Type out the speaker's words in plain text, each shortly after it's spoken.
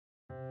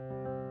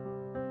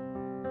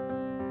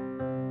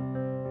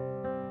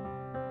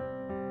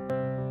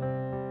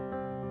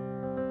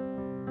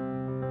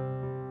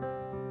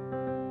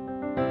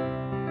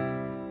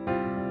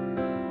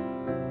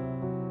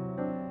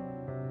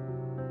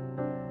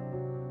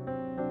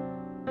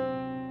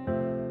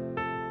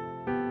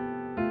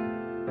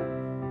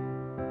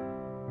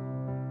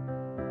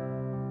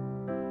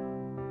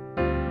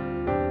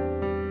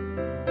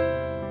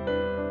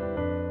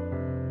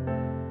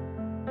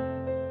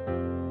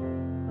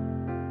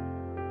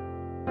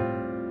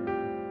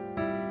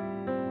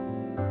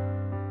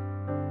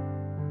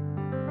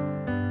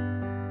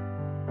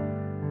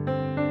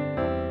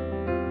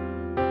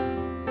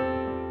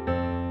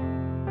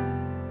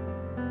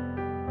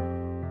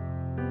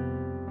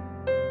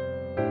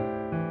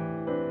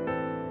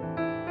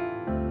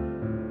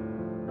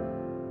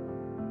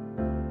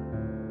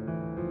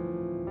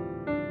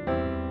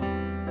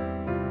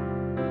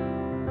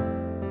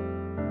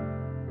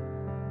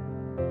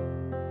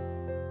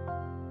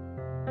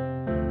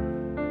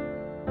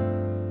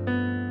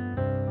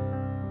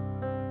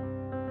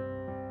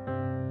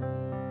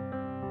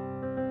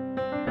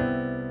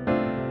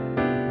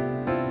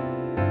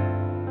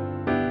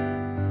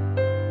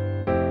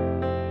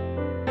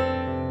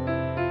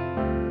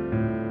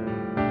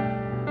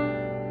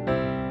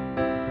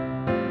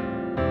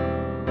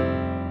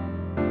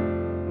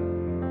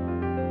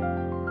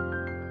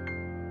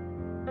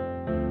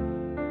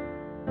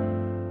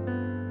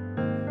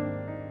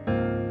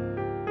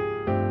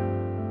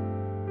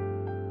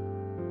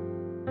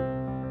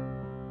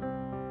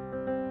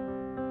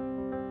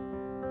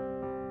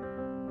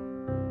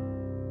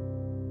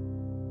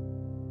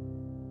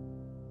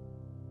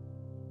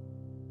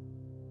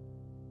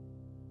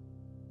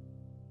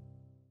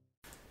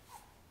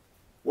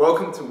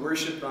Welcome to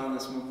worship on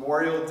this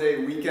Memorial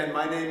Day weekend.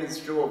 My name is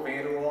Joel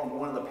Vanderwall. I'm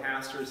one of the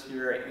pastors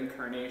here at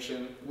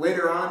Incarnation.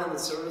 Later on in the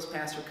service,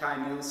 Pastor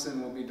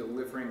Nilsen will be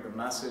delivering the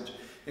message,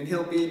 and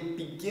he'll be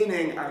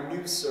beginning our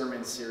new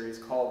sermon series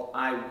called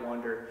I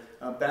Wonder.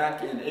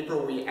 Back in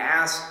April, we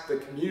asked the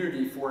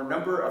community for a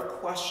number of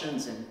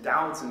questions and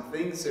doubts and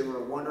things they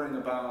were wondering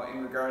about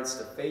in regards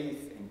to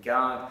faith and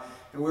God.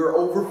 And we were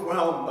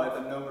overwhelmed by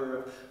the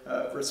number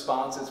of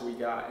responses we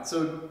got. And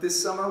so this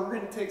summer, we're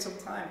going to take some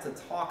time to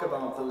talk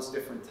about those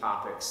different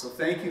topics. So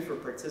thank you for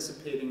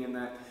participating in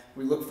that.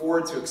 We look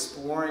forward to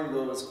exploring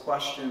those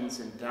questions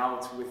and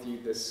doubts with you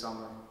this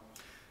summer.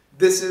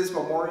 This is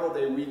Memorial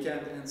Day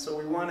weekend, and so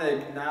we want to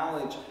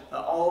acknowledge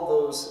all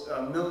those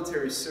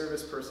military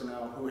service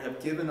personnel who have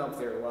given up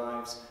their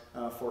lives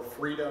for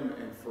freedom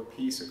and for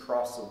peace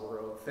across the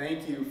world.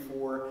 Thank you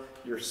for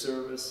your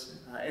service,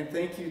 and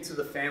thank you to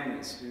the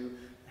families who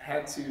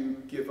had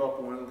to give up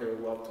one of their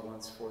loved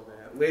ones for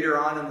that. Later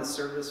on in the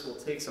service, we'll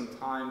take some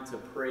time to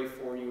pray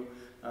for you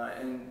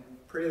and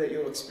pray that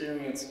you'll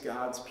experience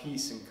God's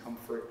peace and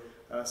comfort,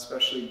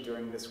 especially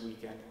during this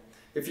weekend.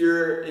 If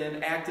you're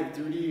in active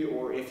duty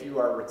or if you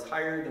are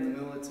retired in the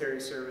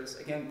military service,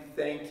 again,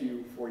 thank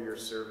you for your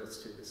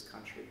service to this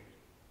country.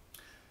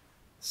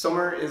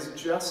 Summer is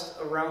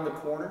just around the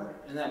corner,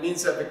 and that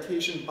means that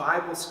Vacation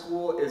Bible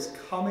School is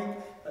coming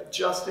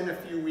just in a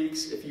few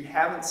weeks. If you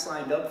haven't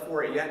signed up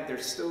for it yet,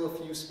 there's still a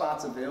few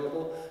spots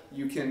available.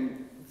 You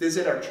can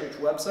visit our church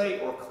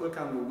website or click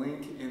on the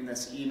link in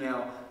this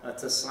email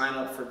to sign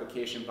up for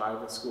Vacation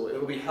Bible School.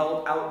 It'll be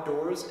held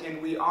outdoors, and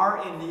we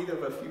are in need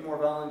of a few more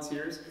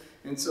volunteers.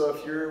 And so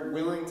if you're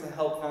willing to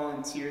help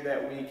volunteer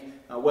that week,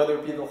 whether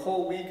it be the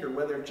whole week or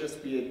whether it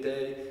just be a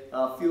day,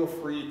 feel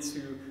free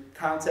to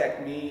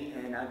contact me,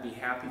 and I'd be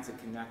happy to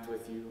connect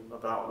with you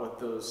about what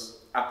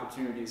those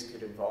opportunities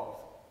could involve.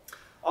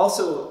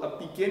 Also,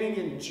 beginning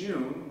in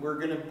June, we're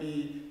going to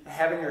be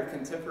having our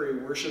contemporary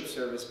worship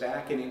service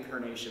back in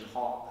Incarnation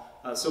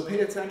Hall. So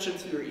pay attention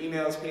to your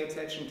emails, pay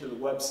attention to the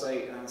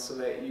website so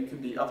that you can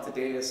be up to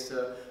date as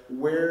to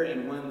where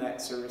and when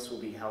that service will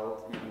be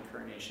held in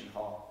Incarnation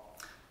Hall.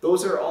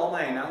 Those are all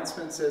my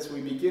announcements as we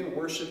begin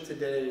worship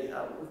today.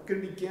 We're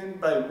going to begin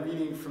by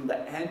reading from the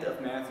end of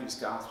Matthew's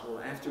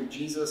Gospel. After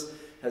Jesus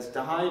has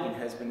died and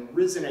has been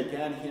risen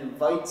again, he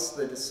invites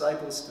the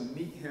disciples to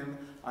meet him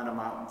on a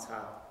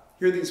mountaintop.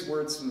 Hear these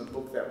words from the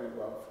book that we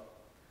love.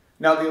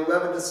 Now the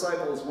 11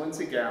 disciples went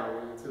to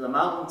Galilee, to the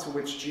mountain to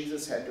which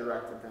Jesus had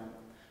directed them.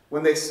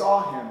 When they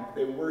saw him,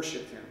 they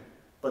worshipped him,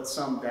 but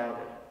some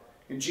doubted.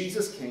 And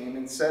Jesus came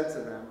and said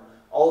to them,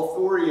 "All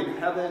authority in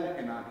heaven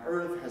and on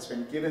earth has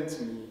been given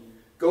to me.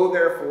 Go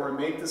therefore and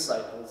make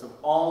disciples of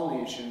all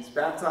nations,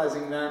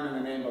 baptizing them in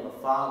the name of the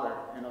Father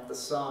and of the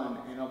Son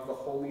and of the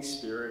Holy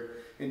Spirit,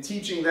 and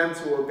teaching them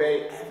to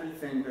obey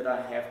everything that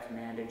I have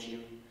commanded you.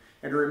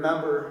 And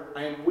remember,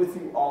 I am with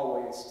you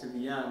always to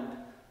the end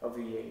of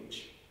the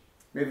age."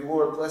 May the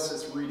Lord bless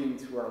this reading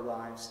to our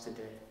lives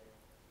today.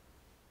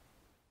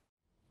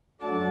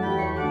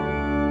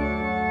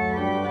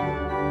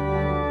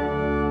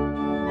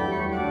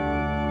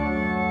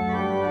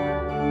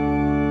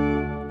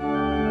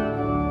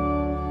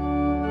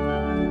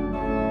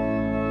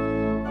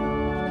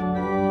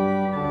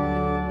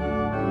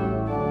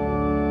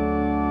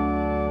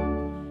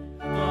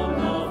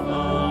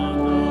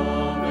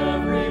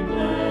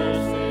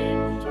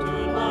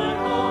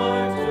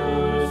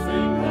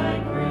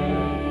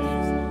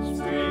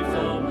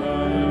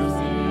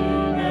 Mercy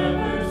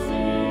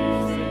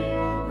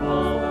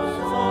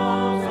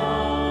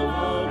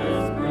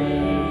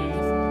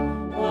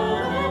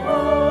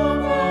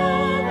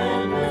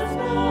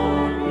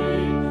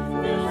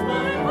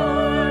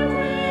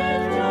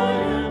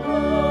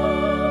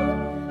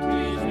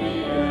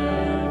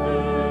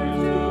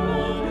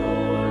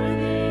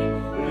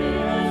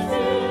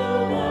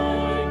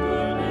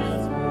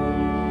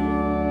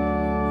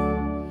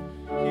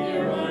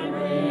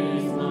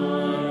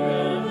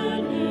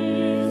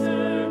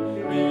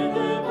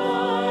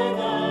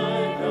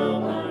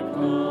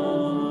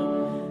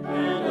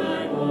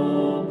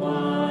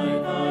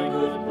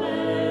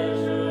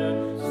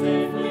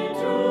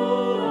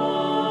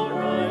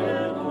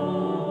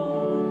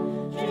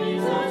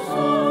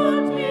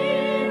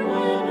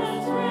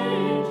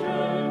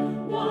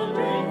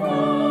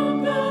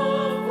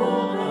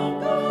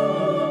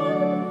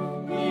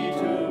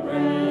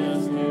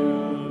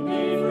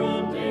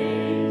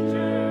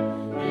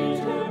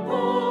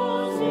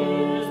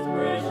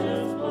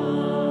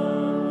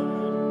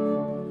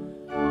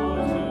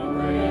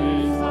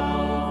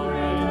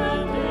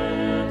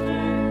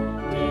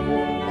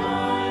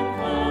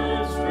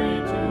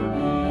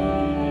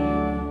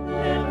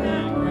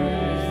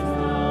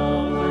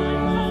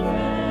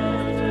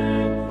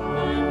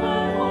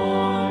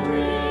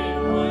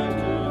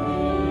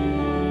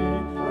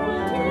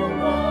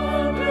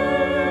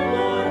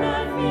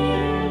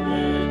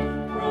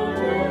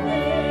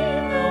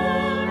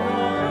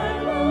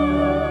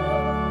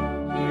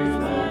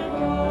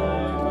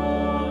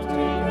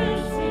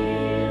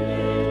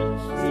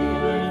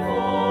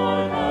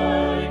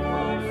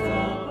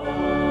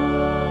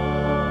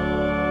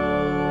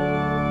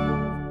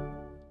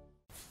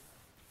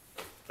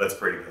Let's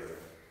pray together.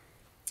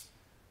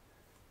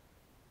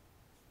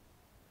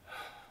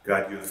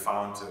 God, you're the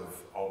fount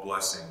of all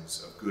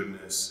blessings, of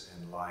goodness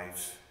and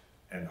life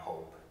and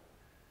hope.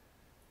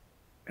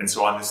 And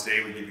so on this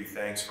day, we give you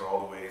thanks for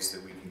all the ways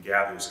that we can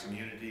gather as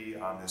community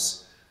on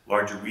this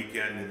larger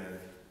weekend in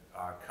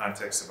the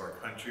context of our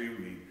country.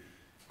 We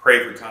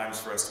pray for times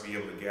for us to be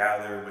able to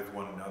gather with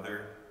one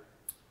another,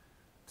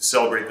 to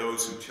celebrate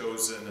those who've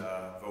chosen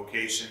a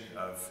vocation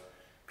of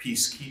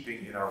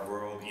peacekeeping in our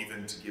world,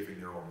 even to giving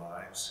their own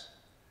lives.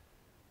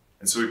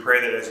 And so we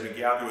pray that as we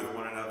gather with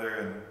one another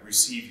and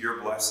receive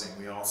your blessing,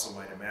 we also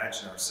might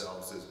imagine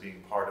ourselves as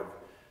being part of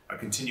a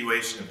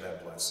continuation of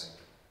that blessing.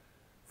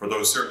 For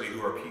those certainly who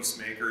are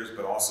peacemakers,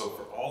 but also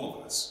for all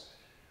of us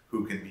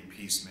who can be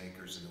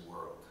peacemakers in the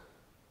world.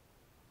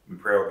 We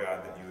pray, oh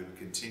God, that you would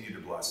continue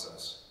to bless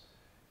us.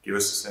 Give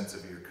us a sense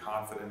of your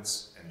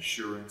confidence and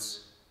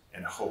assurance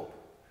and hope,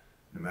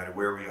 no matter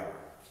where we are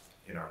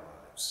in our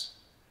lives.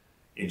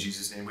 In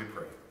Jesus' name we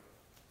pray.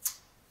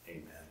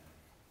 Amen.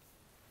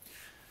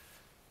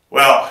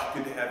 Well,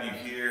 good to have you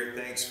here.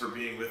 Thanks for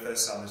being with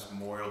us on this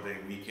Memorial Day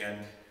weekend.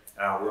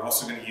 We're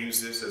also going to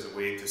use this as a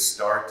way to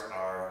start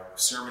our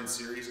sermon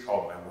series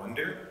called I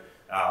Wonder.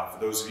 For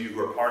those of you who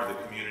are part of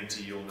the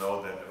community, you'll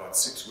know that about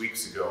 6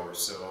 weeks ago or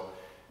so,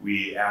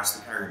 we asked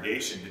the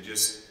congregation to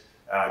just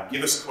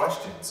give us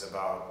questions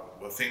about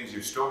what things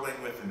you're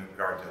struggling with in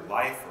regard to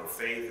life or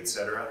faith,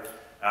 etc.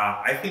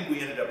 I think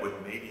we ended up with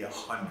maybe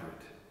 100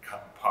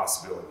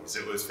 possibilities.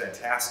 It was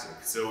fantastic.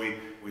 So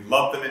we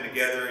lumped them in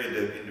together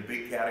into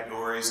big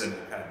categories and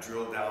kind of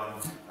drilled down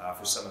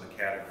for some of the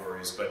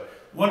categories. But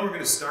one we're going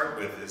to start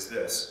with is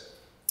this.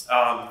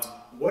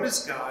 What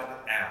does God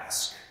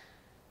ask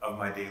of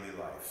my daily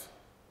life?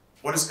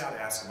 What does God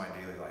ask of my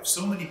daily life?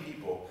 So many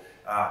people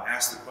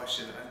ask the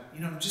question,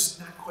 I'm just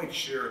not quite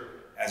sure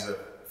as a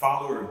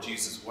follower of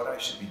Jesus what I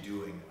should be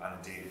doing on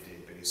a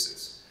day-to-day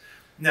basis.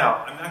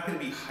 Now, I'm not going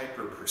to be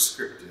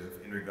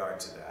hyper-prescriptive in regard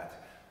to that.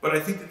 But I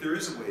think that there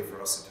is a way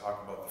for us to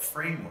talk about the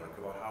framework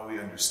about how we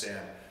understand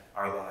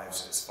our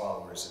lives as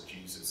followers of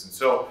Jesus. And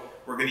so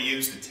we're going to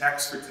use the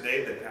text for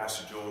today that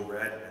Pastor Joel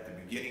read at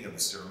the beginning of the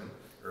sermon,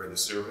 or the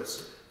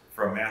service,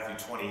 from Matthew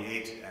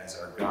 28 as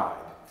our guide.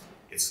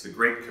 It's the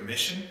Great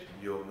Commission.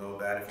 You'll know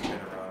that if you've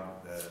been around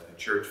the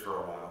church for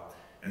a while.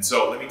 And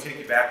so let me take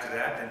you back to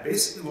that. And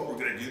basically what we're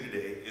going to do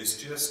today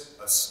is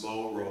just a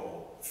slow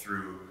roll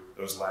through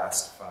those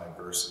last 5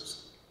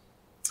 verses.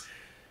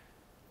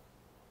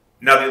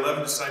 Now the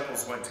 11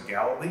 disciples went to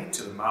Galilee,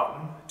 to the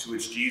mountain to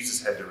which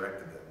Jesus had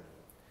directed them.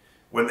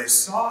 When they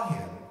saw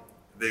him,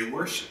 they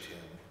worshipped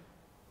him,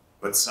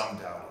 but some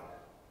doubted.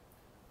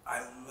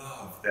 I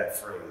love that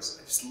phrase.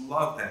 I just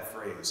love that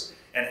phrase.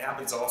 And it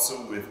happens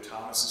also with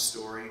Thomas's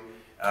story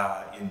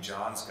in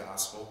John's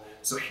gospel.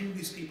 So here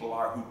these people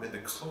are who've been the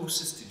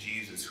closest to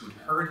Jesus, who'd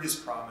heard his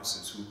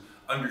promises, who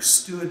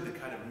understood the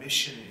kind of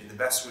mission in the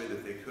best way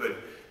that they could,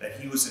 that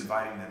he was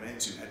inviting them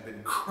into, had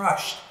been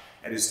crushed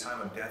at his time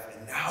of death,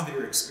 and now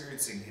they're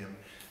experiencing him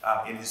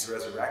in his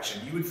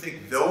resurrection. You would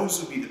think those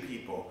would be the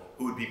people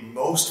who would be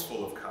most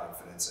full of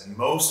confidence and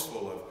most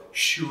full of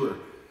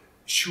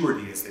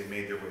surety as they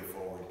made their way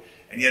forward.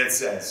 And yet it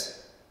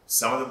says,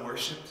 some of them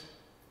worshipped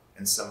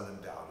and some of them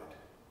doubted.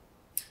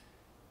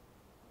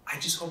 I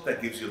just hope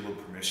that gives you a little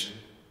permission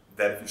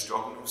that if you're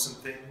struggling with some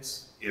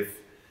things, if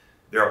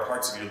there are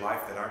parts of your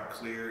life that aren't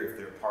clear, if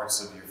there are parts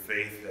of your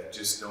faith that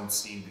just don't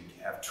seem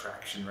to have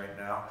traction right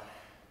now,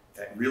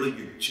 that really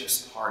you're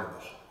just part of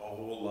the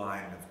whole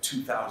line of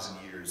 2,000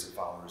 years of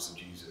followers of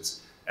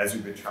Jesus as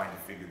we've been trying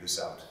to figure this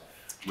out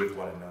with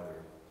one another.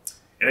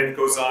 And then it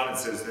goes on and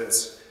says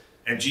this,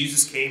 and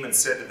Jesus came and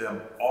said to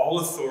them,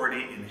 all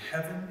authority in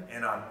heaven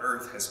and on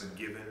earth has been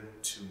given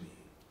to me.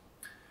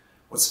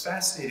 What's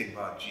fascinating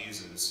about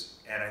Jesus,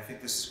 and I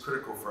think this is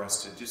critical for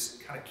us to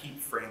just kind of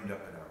keep framed up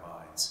in our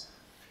minds,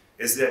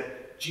 is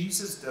that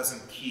Jesus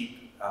doesn't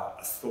keep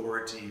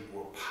authority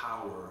or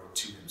power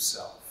to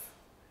himself.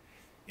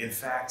 In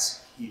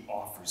fact, he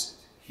offers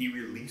it. He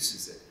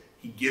releases it.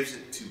 He gives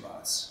it to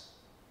us.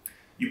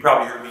 You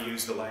probably heard me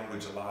use the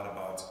language a lot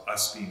about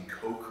us being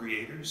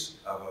co-creators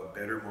of a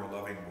better, more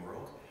loving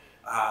world.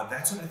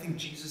 That's what I think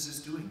Jesus is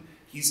doing.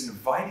 He's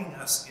inviting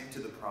us into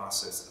the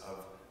process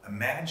of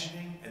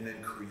imagining and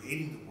then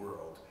creating the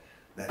world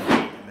that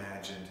he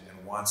imagined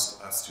and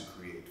wants us to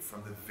create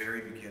from the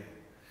very beginning.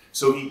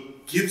 So he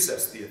gives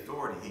us the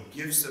authority. He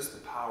gives us the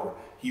power.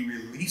 He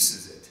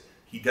releases it.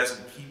 He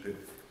doesn't keep it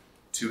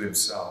to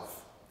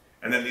himself.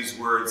 And then these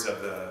words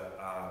of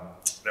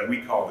that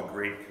we call the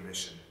Great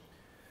Commission.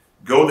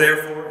 Go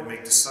therefore and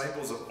make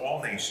disciples of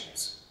all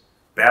nations,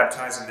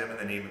 baptizing them in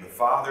the name of the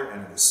Father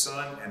and of the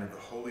Son and of the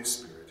Holy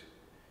Spirit,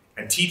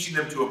 and teaching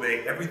them to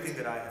obey everything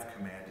that I have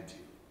commanded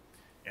you.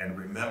 And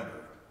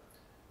remember,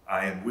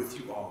 I am with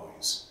you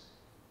always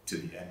to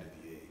the end of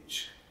the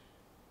age.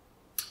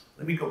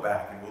 Let me go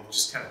back and we'll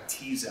just kind of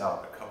tease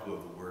out a couple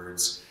of the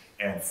words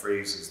and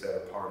phrases that are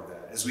part of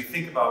that as we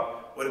think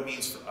about what it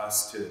means for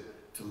us to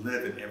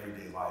live an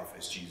everyday life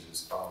as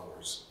Jesus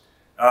followers.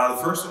 The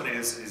first one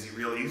is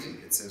real easy.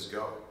 It says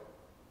go.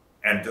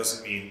 And it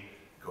doesn't mean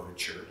go to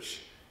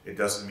church. It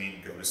doesn't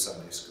mean go to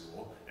Sunday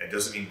school. It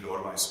doesn't mean go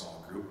to my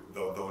small group,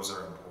 though those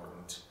are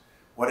important.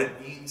 What it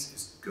means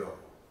is go.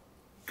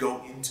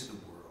 Go into the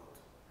world.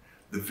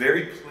 The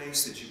very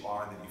place that you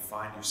are, that you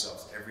find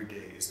yourselves every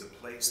day, is the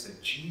place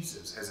that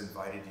Jesus has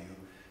invited you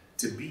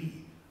to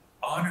be.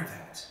 Honor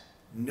that.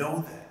 Know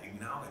that.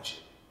 Acknowledge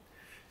it.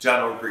 John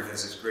Ortberg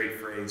has this great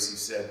phrase. He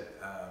said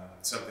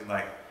something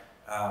like,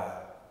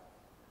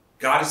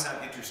 God is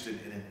not interested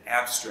in an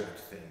abstract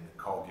thing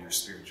called your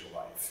spiritual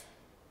life.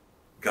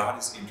 God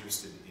is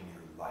interested in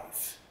your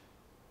life.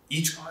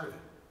 Each part of it.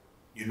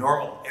 Your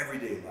normal,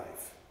 everyday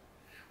life.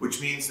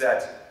 Which means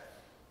that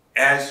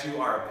as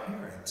you are a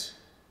parent,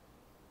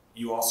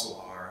 you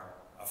also are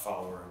a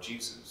follower of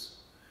Jesus.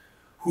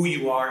 Who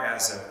you are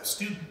as a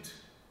student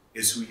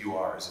is who you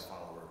are as a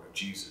follower of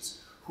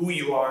Jesus. Who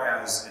you are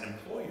as an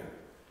employer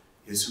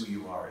is who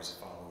you are as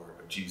a follower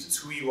of Jesus.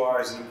 Who you are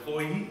as an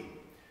employee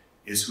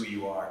is who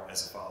you are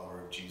as a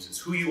follower of Jesus.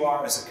 Who you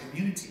are as a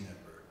community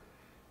member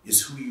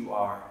is who you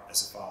are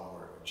as a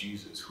follower of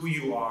Jesus. Who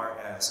you are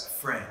as a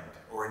friend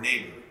or a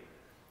neighbor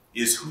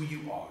is who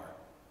you are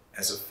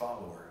as a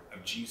follower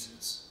of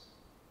Jesus.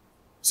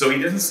 So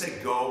he doesn't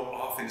say go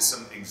off into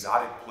some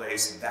exotic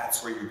place and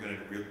that's where you're going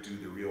to do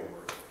the real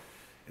work.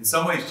 In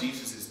some ways,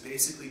 Jesus is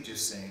basically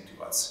just saying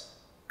to us,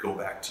 go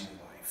back to your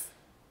life.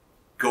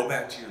 Go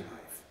back to your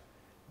life.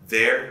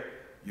 There,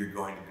 you're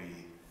going to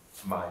be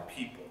my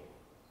people.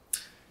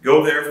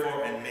 Go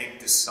therefore and make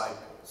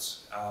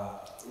disciples. I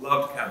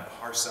love to kind of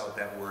parse out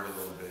that word a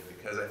little bit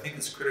because I think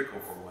it's critical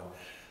for one.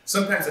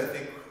 Sometimes I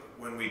think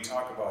when we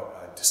talk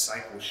about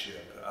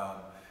discipleship,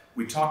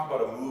 we talk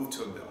about a move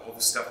to all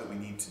the stuff that we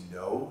need to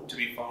know to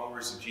be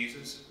followers of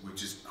Jesus,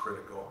 which is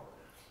critical.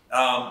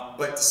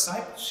 But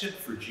discipleship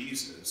for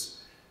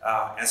Jesus,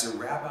 as a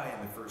rabbi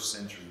in the first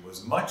century,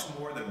 was much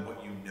more than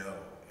what you know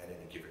at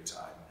any given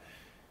time.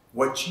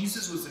 What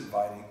Jesus was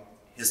inviting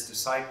his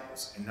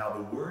disciples, and now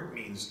the word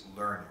means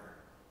learner,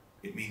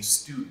 it means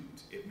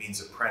student, it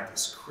means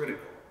apprentice,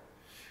 critical.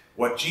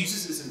 What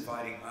Jesus is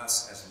inviting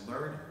us as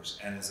learners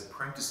and as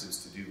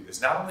apprentices to do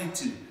is not only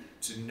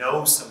to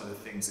know some of the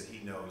things that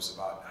he knows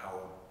about how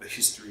the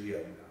history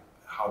and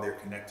how they're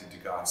connected to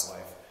God's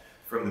life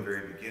from the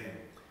very beginning,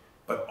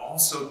 but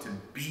also to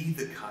be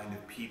the kind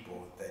of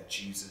people that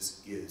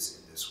Jesus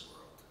is in this world.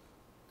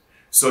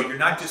 So you're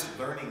not just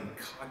learning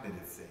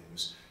cognitive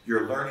things,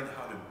 you're learning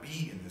how to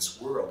be in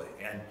this world,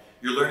 and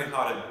you're learning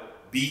how to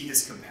be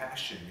his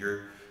compassion,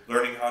 you're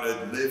learning how to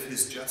live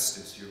his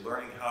justice, you're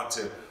learning how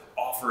to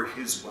offer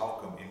his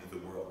welcome into the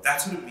world.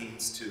 That's what it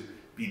means to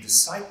be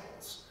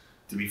disciples,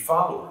 to be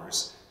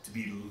followers, to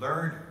be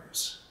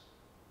learners.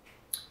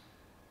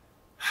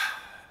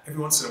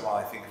 Every once in a while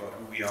I think about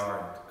who we are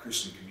in the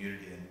Christian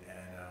community and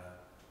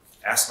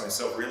ask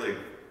myself, really,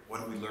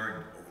 what have we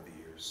learned over the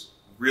years?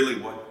 Really,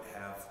 what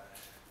have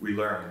we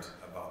learned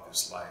about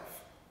this life?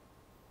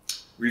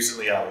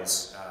 Recently I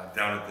was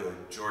down at the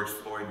George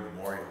Floyd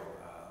Memorial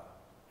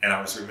and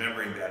I was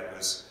remembering that it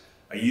was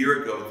a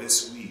year ago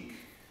this week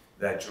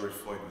that George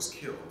Floyd was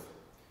killed.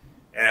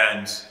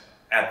 And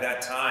at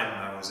that time,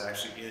 I was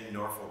actually in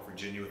Norfolk,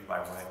 Virginia with my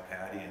wife,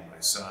 Patty, and my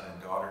son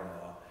and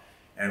daughter-in-law,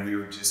 and we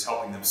were just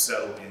helping them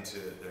settle into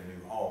their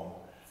new home.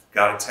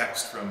 Got a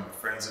text from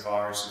friends of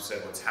ours who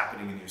said, what's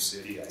happening in your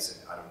city? I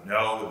said, I don't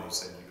know. And they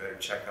said, you better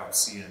check out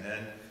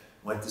CNN.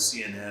 Went to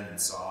CNN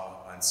and saw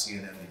on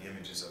CNN the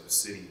images of the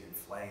city in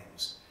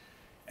flames.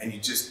 And you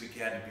just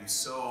began to be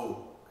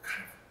so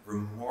kind of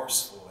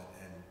remorseful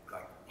and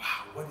like,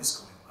 wow, what is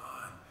going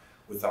on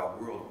with our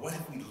world? What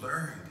have we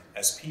learned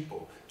as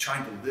people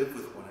trying to live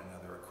with one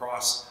another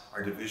across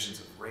our divisions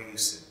of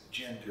race and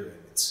gender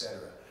and etc.?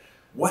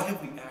 What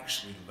have we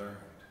actually learned?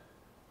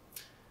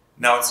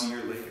 Now it's a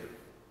year later,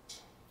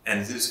 and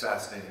it is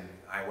fascinating.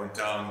 I went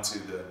down to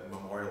the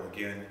memorial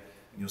again,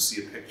 and you'll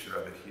see a picture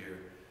of it here.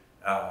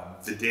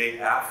 The day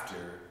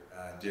after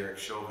Derek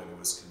Chauvin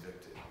was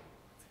convicted.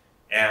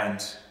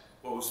 And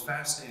what was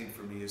fascinating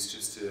for me is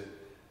just to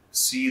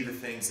see the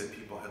things that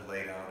people had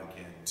laid out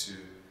again, to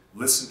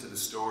listen to the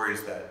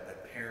stories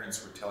that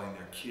parents were telling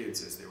their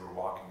kids as they were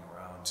walking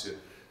around,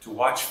 to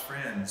watch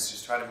friends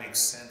just try to make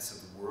sense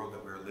of the world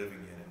that we're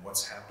living in and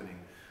what's happening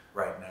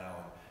right now,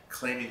 and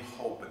claiming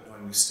hope, but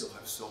knowing we still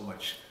have so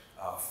much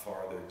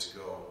farther to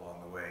go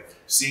along the way.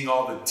 Seeing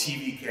all the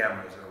TV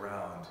cameras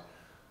around.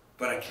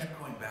 But I kept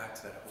going back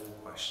to that whole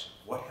question.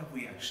 What have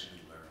we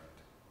actually learned?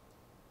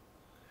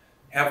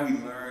 Have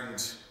we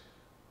learned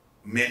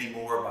many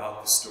more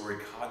about the story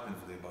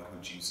cognitively about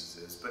who Jesus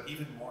is, but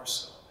even more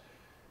so,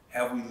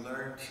 have we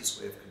learned his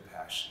way of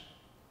compassion?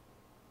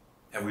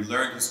 Have we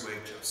learned his way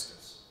of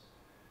justice?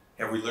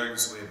 Have we learned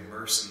his way of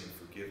mercy and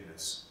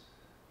forgiveness?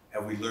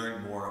 Have we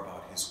learned more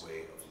about his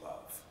way of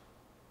love?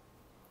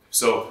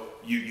 So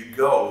you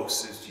go,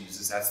 says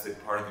Jesus, that's the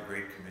part of the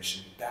Great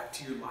Commission, back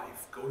to your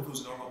life. Go to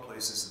those normal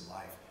places in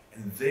life.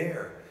 And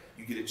there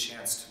you get a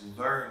chance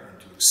to learn and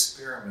to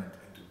experiment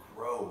and to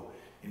grow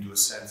into a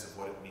sense of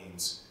what it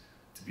means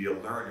to be a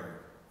learner,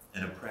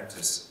 an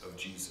apprentice of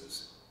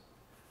Jesus.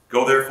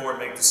 Go therefore and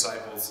make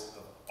disciples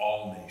of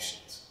all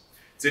nations,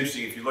 It's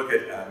interesting, if you look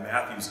at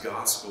Matthew's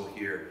gospel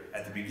here,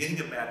 at the beginning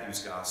of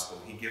Matthew's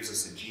gospel, he gives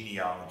us a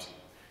genealogy.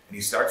 And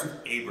he starts with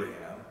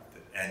Abraham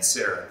and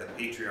Sarah, the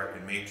patriarch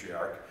and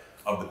matriarch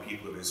of the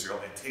people of Israel,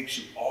 and takes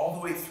you all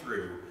the way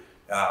through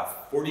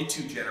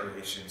 42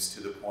 generations to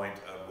the point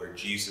of where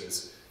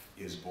Jesus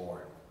is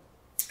born.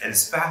 And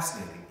it's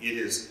fascinating. It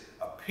is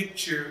a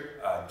picture,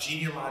 a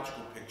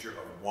genealogical picture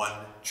of one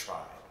tribe.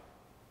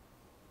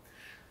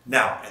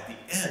 Now, at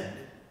the end,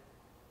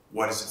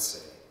 what does it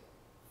say?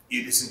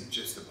 It isn't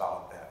just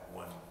about that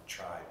one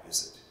tribe,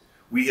 is it?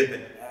 We have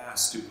been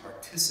asked to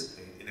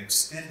participate in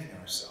extending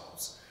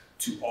ourselves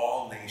to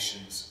all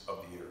nations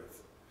of the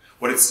earth.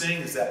 What it's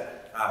saying is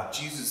that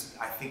Jesus,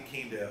 I think,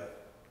 came to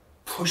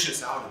push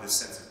us out of this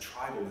sense of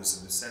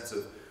tribalism, the sense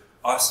of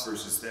us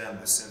versus them,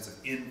 the sense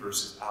of in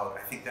versus out.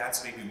 I think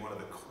that's maybe one of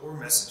the core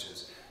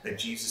messages that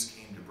Jesus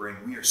came to bring.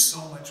 We are so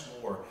much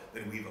more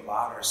than we've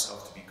allowed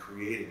ourselves to be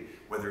created,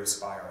 whether it's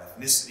by our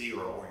ethnicity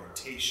or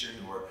orientation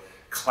or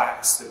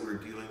class that we're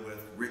dealing with,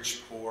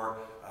 rich, poor,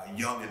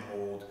 young and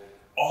old.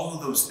 All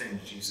of those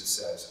things, Jesus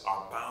says,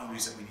 are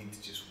boundaries that we need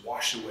to just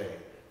wash away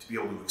to be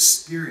able to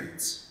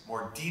experience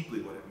more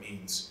deeply what it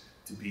means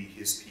to be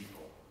his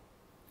people.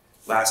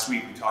 Last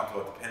week we talked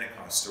about the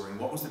Pentecost story. And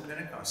what was the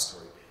Pentecost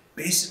story?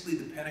 Basically,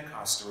 the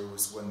Pentecost story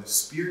was when the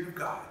Spirit of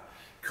God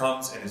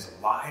comes and is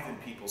alive in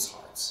people's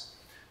hearts.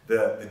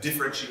 The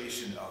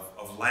differentiation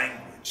of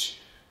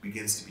language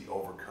begins to be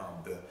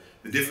overcome.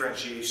 The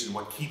differentiation,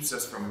 what keeps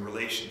us from a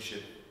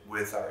relationship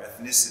with our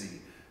ethnicity,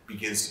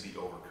 begins to be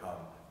overcome.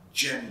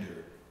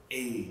 Gender,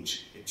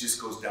 age, it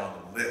just goes down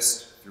the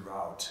list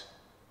throughout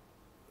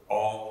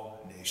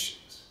all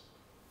nations.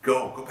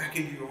 Go back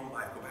into your own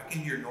life. Go back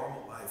into your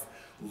normal life.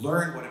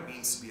 Learn what it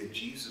means to be a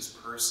Jesus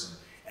person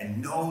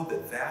and know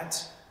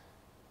that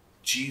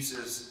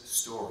Jesus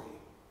story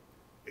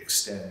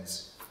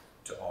extends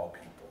to all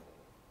people.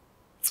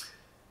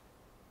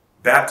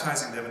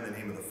 Baptizing them in the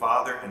name of the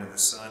Father and of the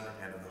Son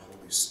and of the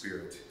Holy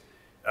Spirit.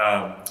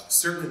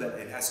 Certainly that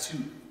it has two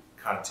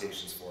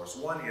connotations for us.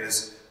 One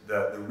is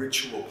the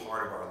ritual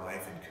part of our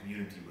life in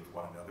community with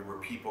one another, where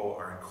people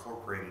are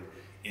incorporated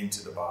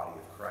into the body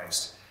of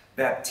Christ.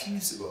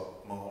 Baptismo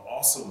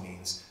also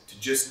means to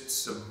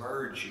just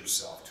submerge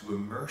yourself, to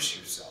immerse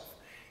yourself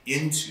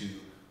into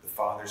the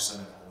Father, Son,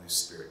 and Holy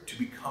Spirit, to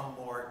become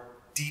more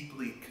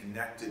deeply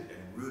connected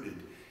and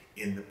rooted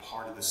in the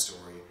part of the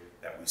story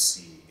that we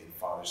see in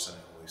Father, Son,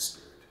 and Holy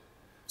Spirit.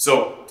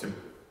 So to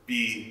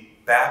be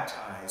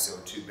baptized,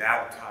 or to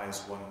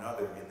baptize one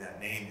another in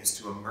that name, is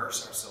to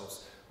immerse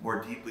ourselves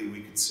more deeply,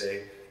 we could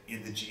say,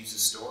 in the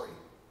Jesus story.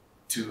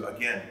 To,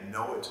 again,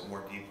 know it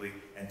more deeply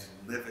and to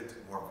live it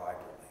more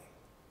vibrantly.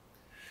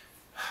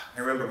 I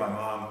remember my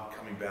mom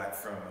coming back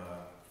from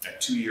a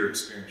 2-year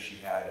experience she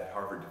had at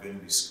Harvard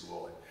Divinity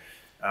School. And,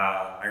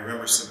 I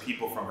remember some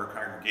people from her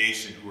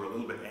congregation who were a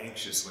little bit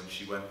anxious when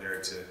she went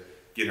there to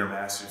get her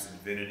master's in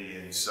divinity.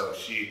 And so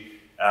she,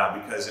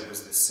 because it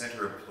was the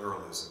center of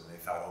pluralism, they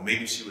thought, oh,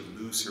 maybe she would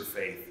lose her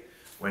faith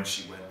when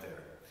she went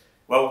there.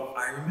 Well,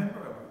 I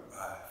remember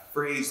a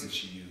phrase that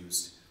she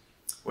used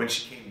when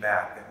she came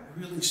back that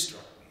really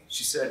struck me.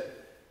 She said,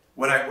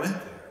 when I went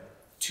there,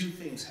 2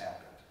 things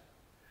happened.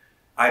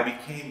 I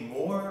became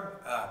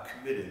more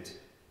committed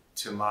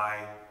to my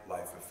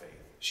life of faith.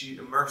 She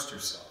immersed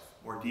herself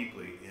more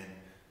deeply in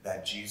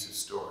that Jesus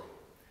story.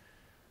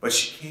 But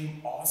she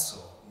became also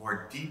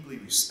more deeply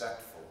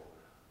respectful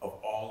of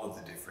all of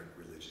the different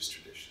religious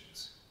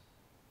traditions.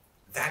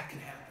 That can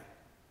happen.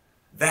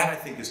 That, I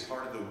think, is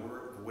part of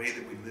the way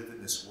that we live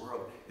in this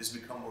world, is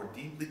become more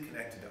deeply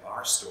connected to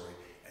our story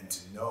and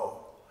to know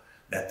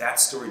that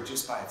story,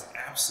 just by its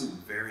absolute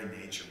very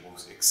nature, will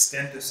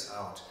extend us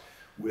out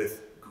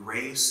with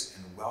grace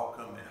and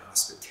welcome and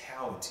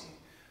hospitality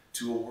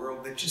to a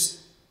world that just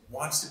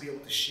wants to be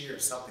able to share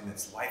something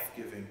that's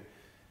life-giving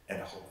and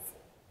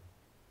hopeful.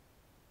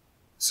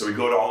 So we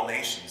go to all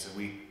nations and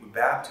we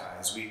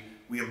baptize, we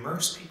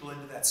immerse people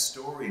into that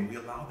story, and we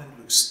allow them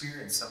to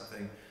experience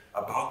something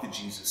about the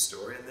Jesus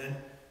story, and then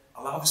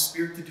allow the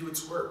Spirit to do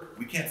its work.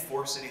 We can't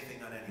force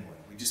anything on anyone.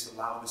 We just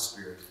allow the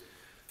Spirit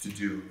to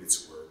do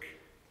its work.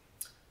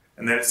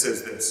 And then it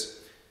says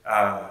this,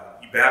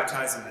 you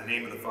baptize in the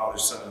name of the Father,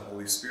 Son, and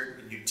Holy Spirit,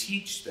 and you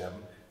teach them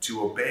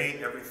to obey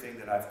everything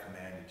that I've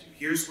commanded you.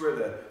 Here's where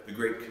the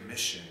Great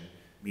Commission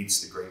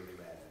meets the Great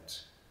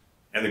Commandment.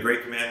 And the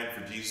Great Commandment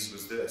for Jesus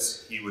was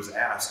this. He was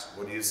asked,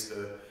 what is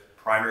the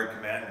primary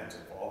commandment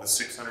of all the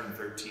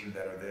 613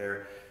 that are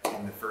there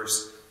in the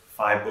first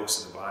 5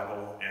 books of the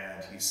Bible?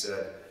 And he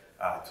said,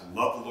 to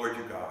love the Lord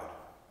your God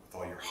with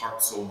all your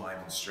heart, soul, mind,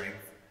 and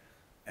strength,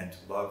 and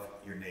to love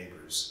your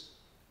neighbors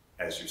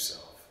as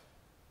yourself.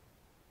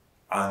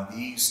 On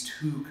these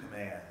 2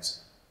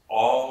 commands,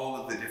 all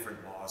of the different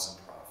laws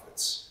and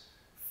prophets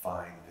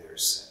find their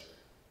center.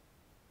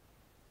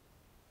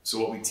 So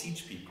what we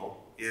teach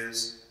people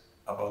is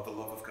about the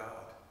love of God.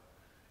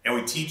 And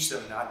we teach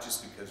them not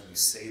just because we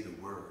say the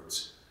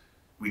words,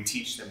 we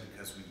teach them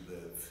because we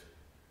live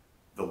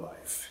the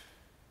life.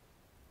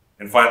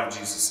 And finally,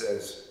 Jesus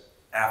says,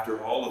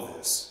 after all of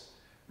this,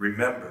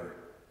 remember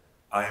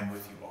I am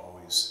with you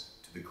always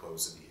to the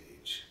close of the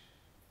age.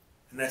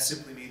 And that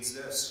simply means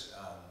this.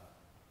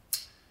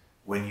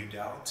 When you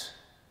doubt,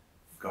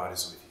 God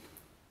is with you.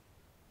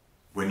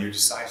 When you're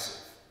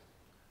decisive,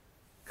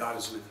 God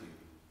is with you.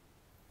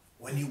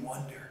 When you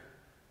wonder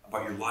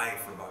about your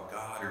life or about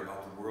God or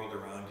about the world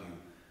around you,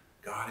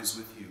 God is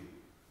with you.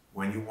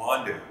 When you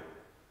wander,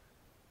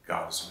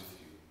 God is with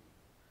you.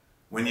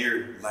 When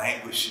you're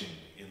languishing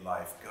in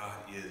life, God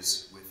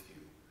is with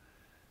you.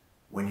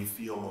 When you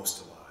feel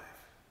most alive,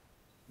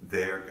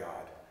 there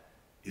God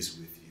is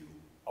with you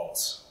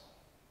also.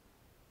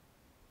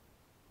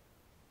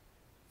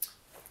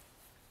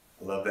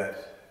 I love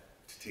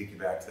that, to take you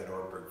back to that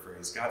Ortberg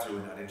phrase. God's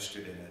really not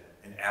interested in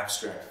an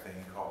abstract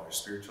thing called our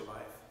spiritual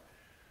life.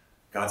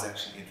 God's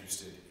actually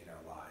interested in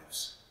our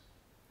lives.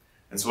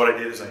 And so what I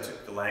did is I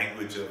took the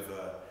language of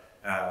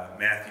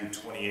Matthew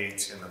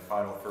 28 and the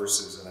final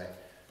verses, and I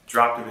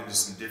dropped them into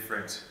some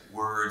different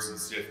words and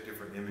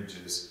different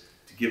images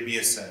to give me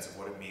a sense of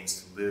what it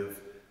means to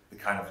live the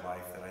kind of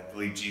life that I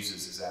believe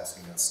Jesus is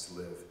asking us to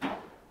live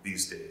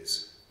these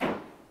days.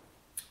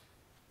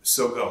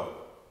 So go.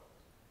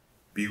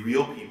 Be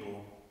real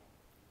people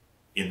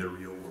in the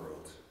real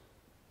world.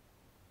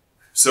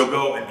 So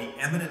go and be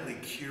eminently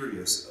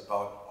curious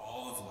about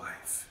all of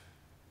life,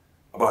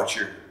 about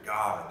your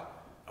God,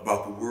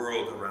 about the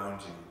world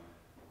around you,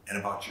 and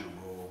about your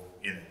role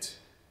in it.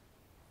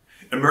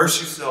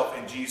 Immerse yourself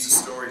in Jesus'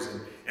 stories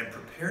and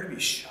prepare to be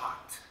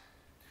shocked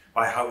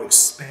by how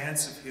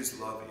expansive his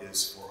love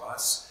is for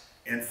us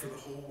and for the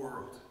whole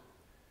world.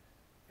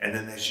 And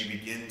then as you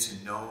begin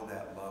to know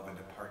that love and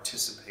to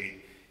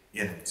participate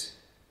in it,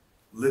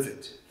 live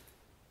it,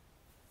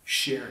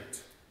 share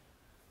it,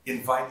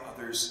 invite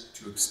others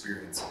to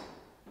experience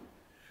it.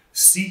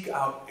 Seek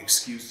out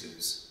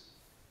excuses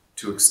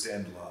to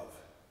extend love.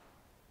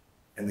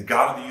 And the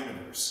God of the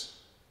universe,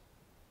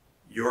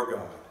 your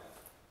God,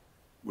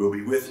 will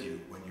be with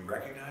you when you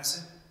recognize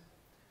it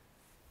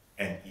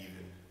and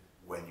even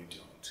when you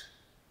don't.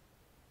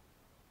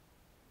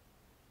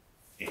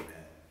 Amen.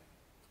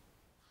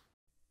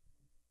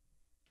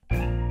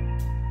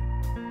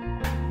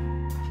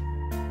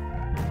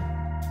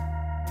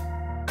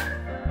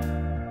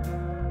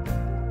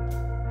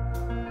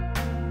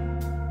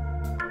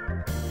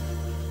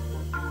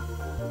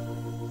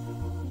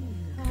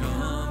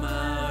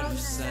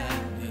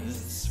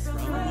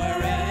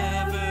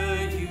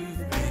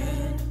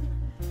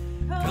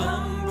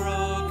 Come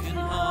broken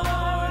hearted.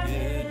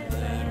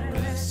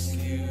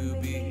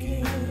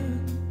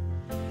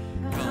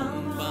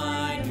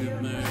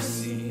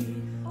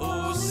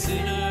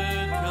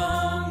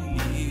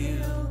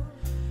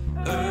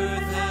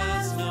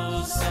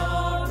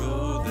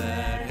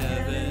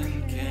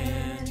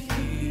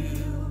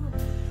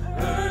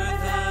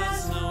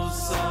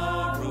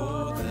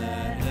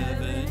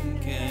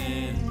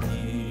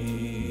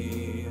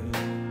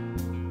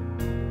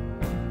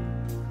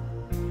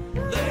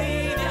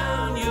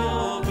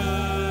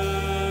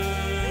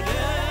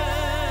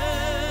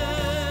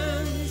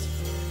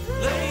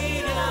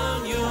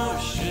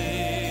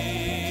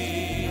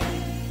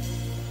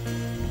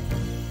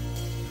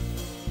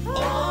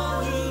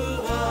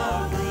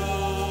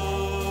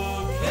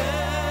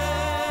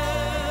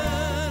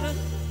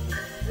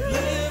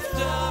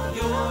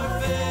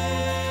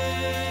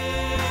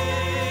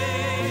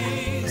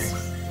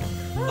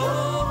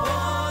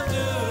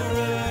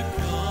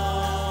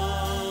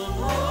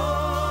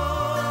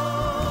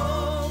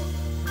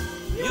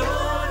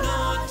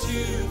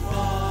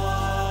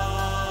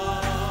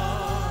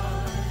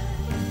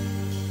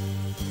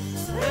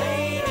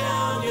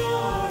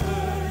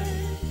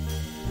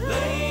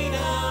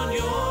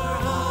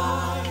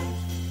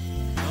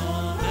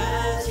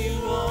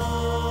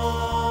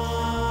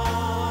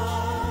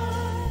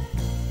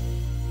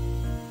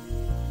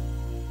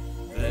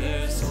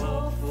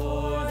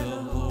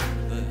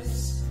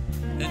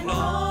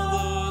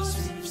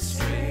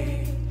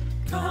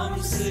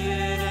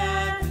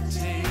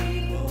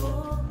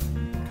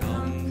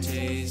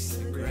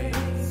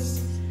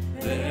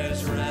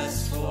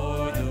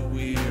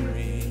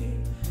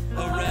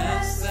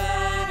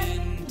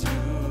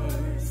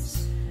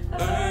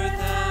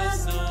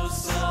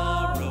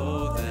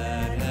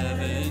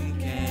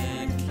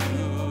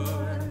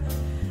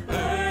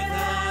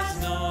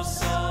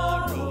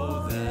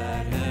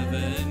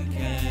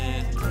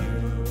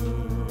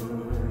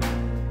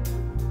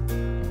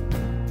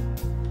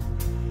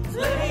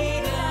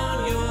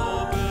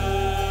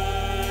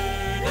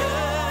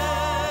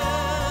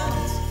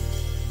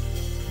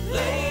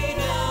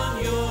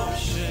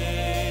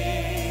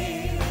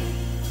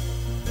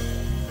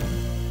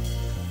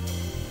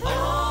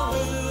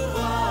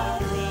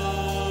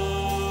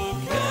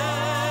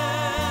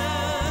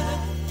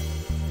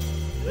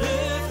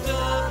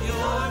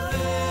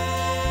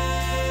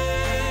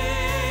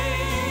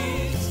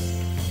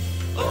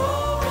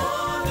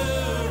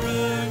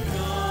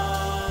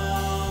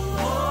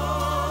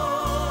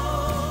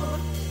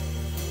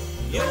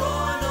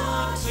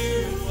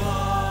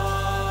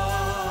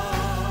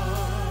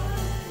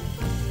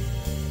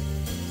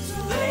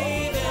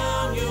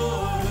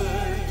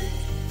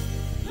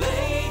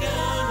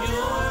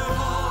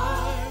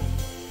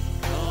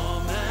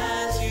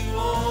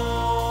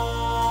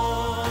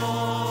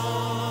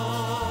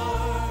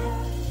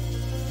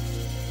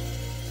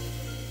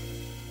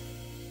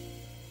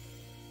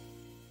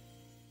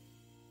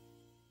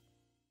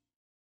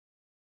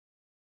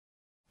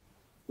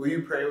 Will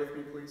you pray with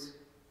me, please?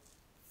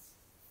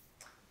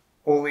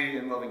 Holy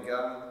and loving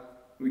God,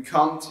 we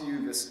come to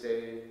you this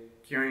day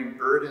carrying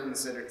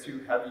burdens that are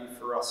too heavy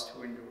for us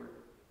to endure.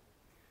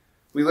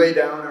 We lay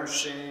down our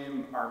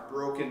shame, our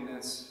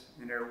brokenness,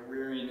 and our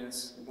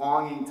weariness,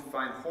 longing to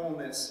find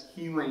wholeness,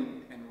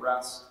 healing, and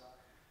rest.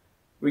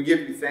 We give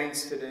you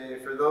thanks today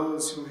for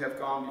those who have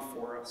gone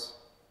before us,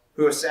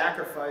 who have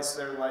sacrificed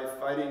their life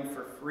fighting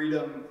for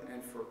freedom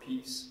and for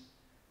peace.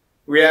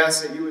 We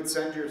ask that you would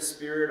send your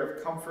spirit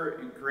of comfort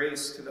and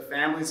grace to the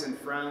families and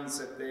friends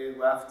that they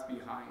left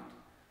behind.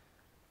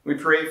 We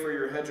pray for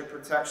your hedge of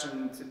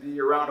protection to be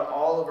around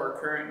all of our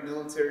current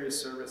military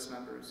service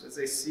members as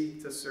they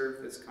seek to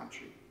serve this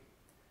country.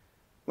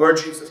 Lord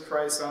Jesus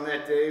Christ, on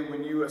that day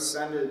when you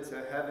ascended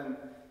to heaven,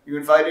 you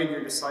invited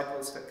your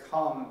disciples to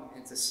come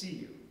and to see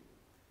you.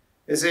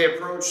 As they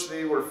approached,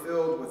 they were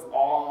filled with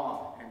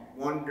awe and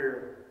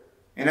wonder,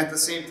 and at the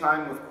same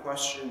time with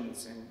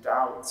questions and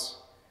doubts.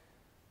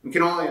 We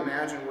can only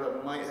imagine what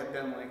it might have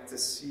been like to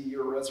see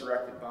your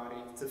resurrected body,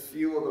 to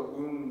feel the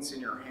wounds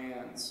in your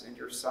hands and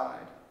your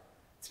side,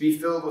 to be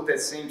filled with that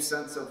same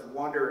sense of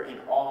wonder and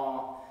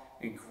awe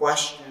and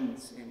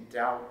questions and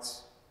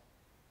doubts.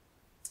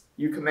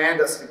 You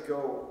command us to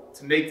go,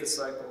 to make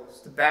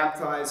disciples, to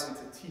baptize and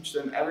to teach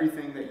them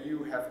everything that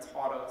you have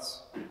taught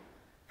us.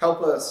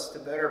 Help us to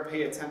better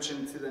pay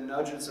attention to the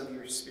nudges of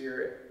your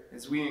Spirit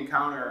as we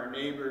encounter our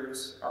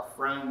neighbors, our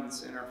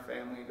friends, and our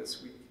family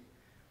this week.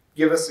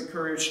 Give us the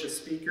courage to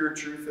speak your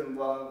truth and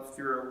love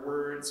through our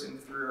words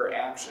and through our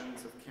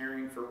actions of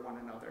caring for one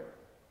another.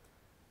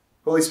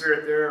 Holy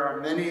Spirit, there are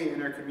many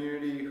in our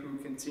community who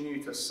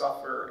continue to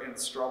suffer and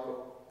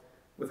struggle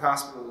with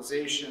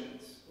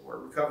hospitalizations or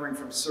recovering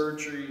from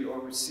surgery or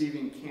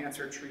receiving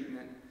cancer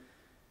treatment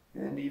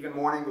and even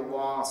mourning the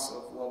loss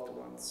of loved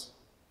ones.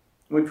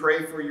 We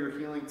pray for your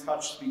healing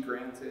touch to be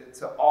granted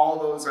to all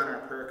those on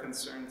our prayer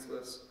concerns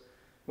list,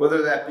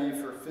 whether that be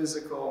for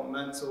physical,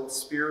 mental,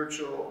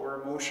 spiritual,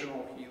 or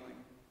emotional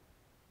healing.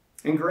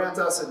 And grant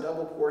us a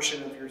double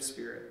portion of your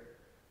Spirit,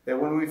 that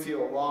when we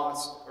feel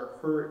lost or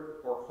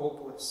hurt or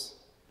hopeless,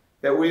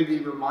 that we be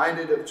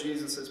reminded of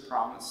Jesus'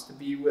 promise to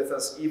be with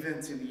us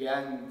even to the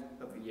end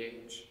of the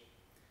age.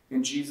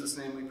 In Jesus'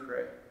 name we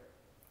pray.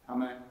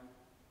 Amen.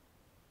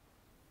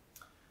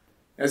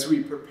 As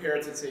we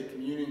prepare to take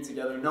communion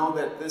together, know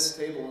that this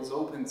table is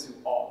open to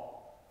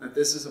all, that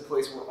this is a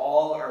place where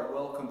all are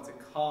welcome to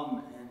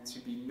come and to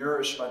be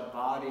nourished by the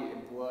body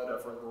and blood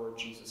of our Lord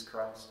Jesus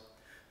Christ,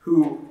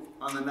 who,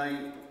 on the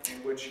night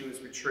in which he was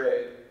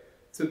betrayed,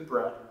 took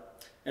bread,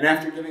 and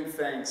after giving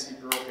thanks, he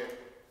broke it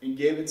and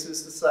gave it to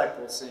his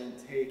disciples, saying,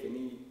 "Take and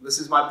eat. This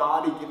is my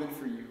body given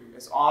for you.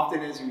 As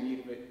often as you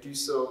eat of it, do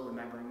so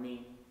remembering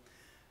me."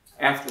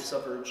 After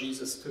supper,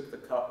 Jesus took the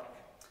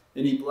cup,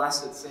 and he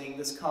blessed it, saying,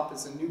 "This cup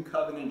is a new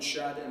covenant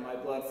shed in my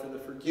blood for the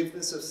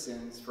forgiveness of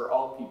sins for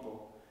all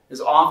people. As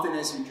often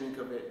as you drink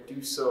of it,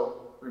 do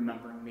so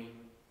remembering me."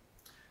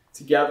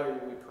 Together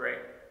we pray.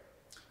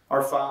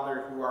 Our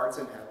Father, who art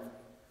in heaven,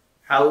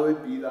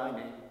 hallowed be thy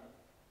name.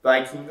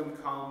 Thy kingdom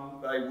come,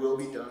 thy will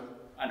be done,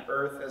 on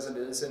earth as it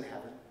is in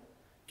heaven.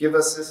 Give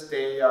us this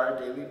day our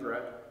daily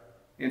bread,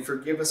 and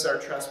forgive us our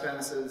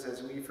trespasses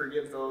as we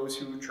forgive those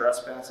who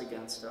trespass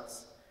against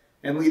us.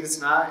 And lead us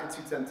not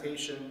into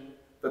temptation,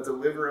 but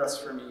deliver us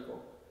from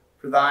evil.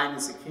 For thine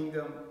is the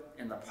kingdom,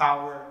 and the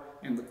power,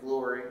 and the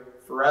glory,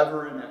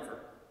 forever and ever.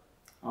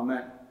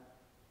 Amen.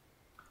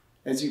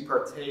 As you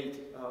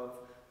partake of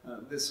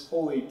this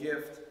holy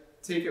gift,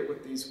 take it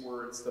with these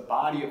words: the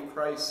body of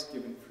Christ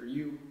given for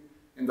you,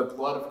 and the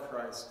blood of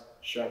Christ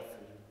shed for you.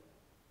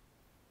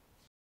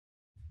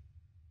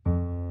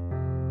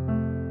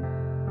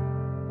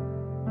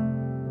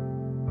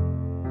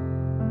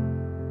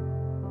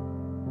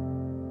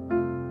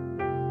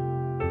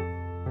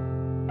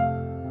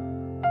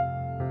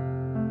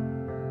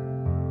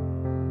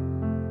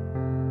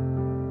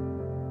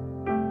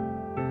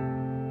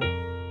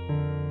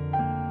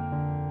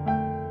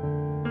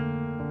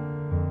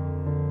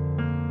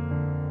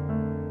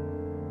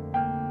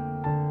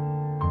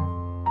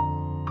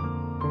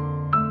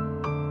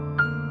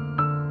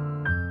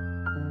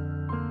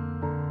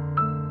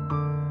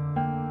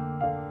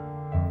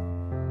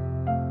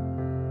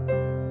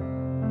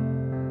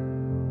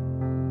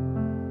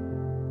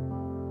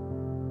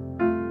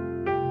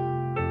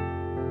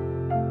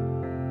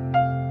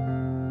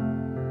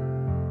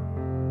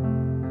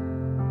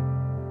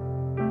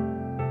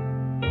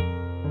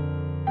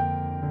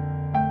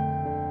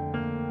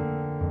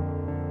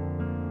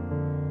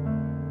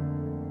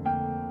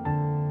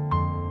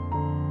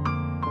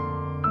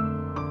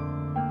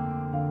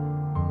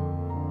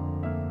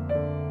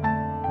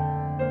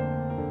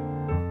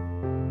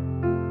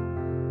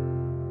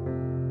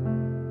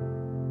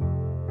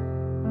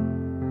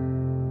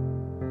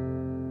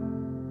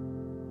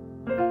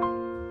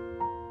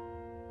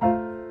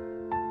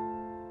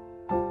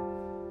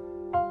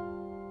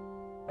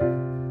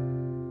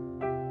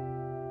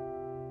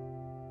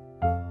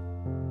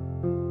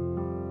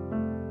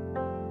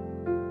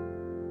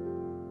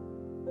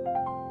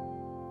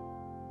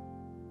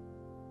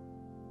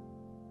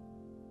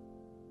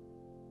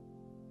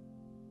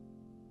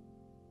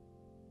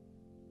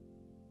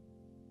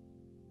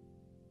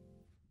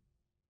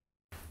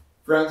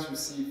 Friends,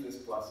 receive this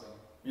blessing.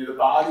 May the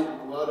body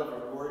and blood of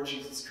our Lord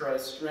Jesus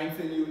Christ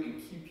strengthen you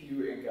and keep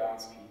you in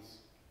God's peace.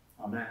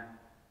 Amen.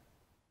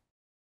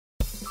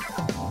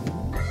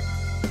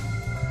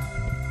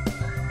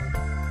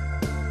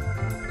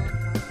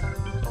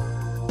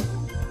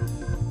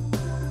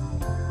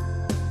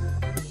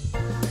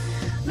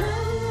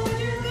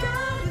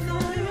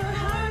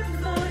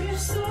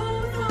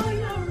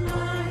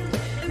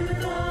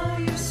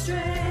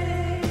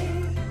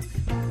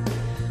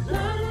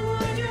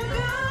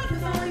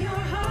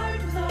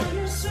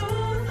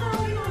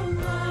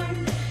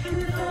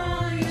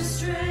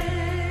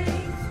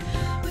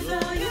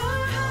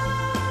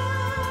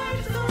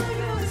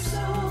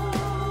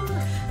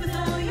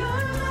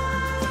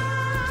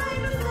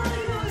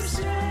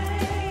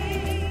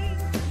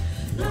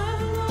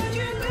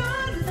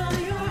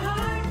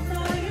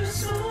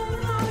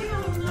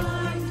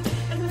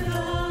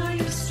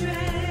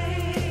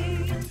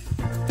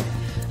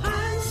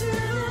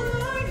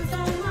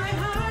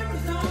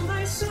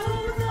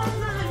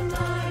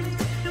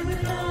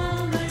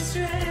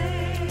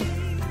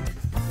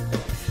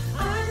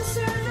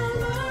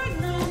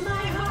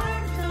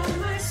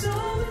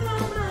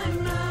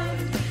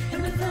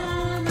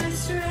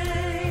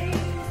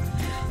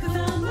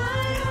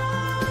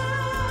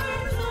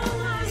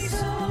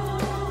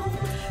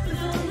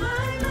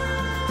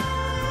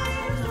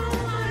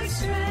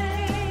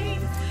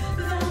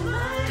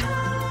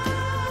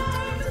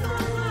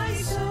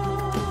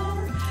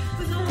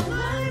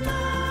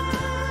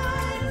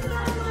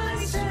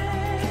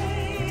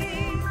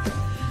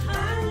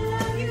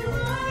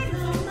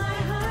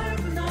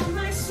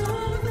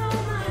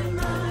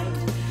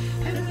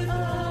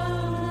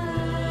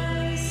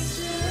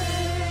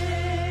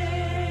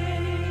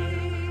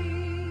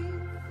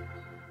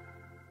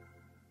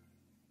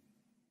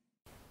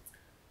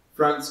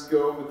 Friends,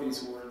 go with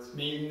these words.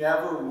 May you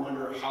never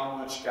wonder how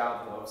much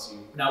God loves you.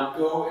 Now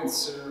go and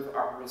serve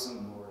our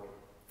risen Lord.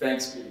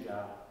 Thanks be to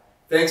God.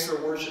 Thanks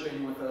for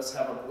worshiping with us.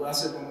 Have a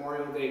blessed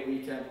Memorial Day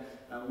weekend.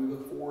 We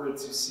look forward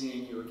to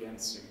seeing you again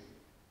soon.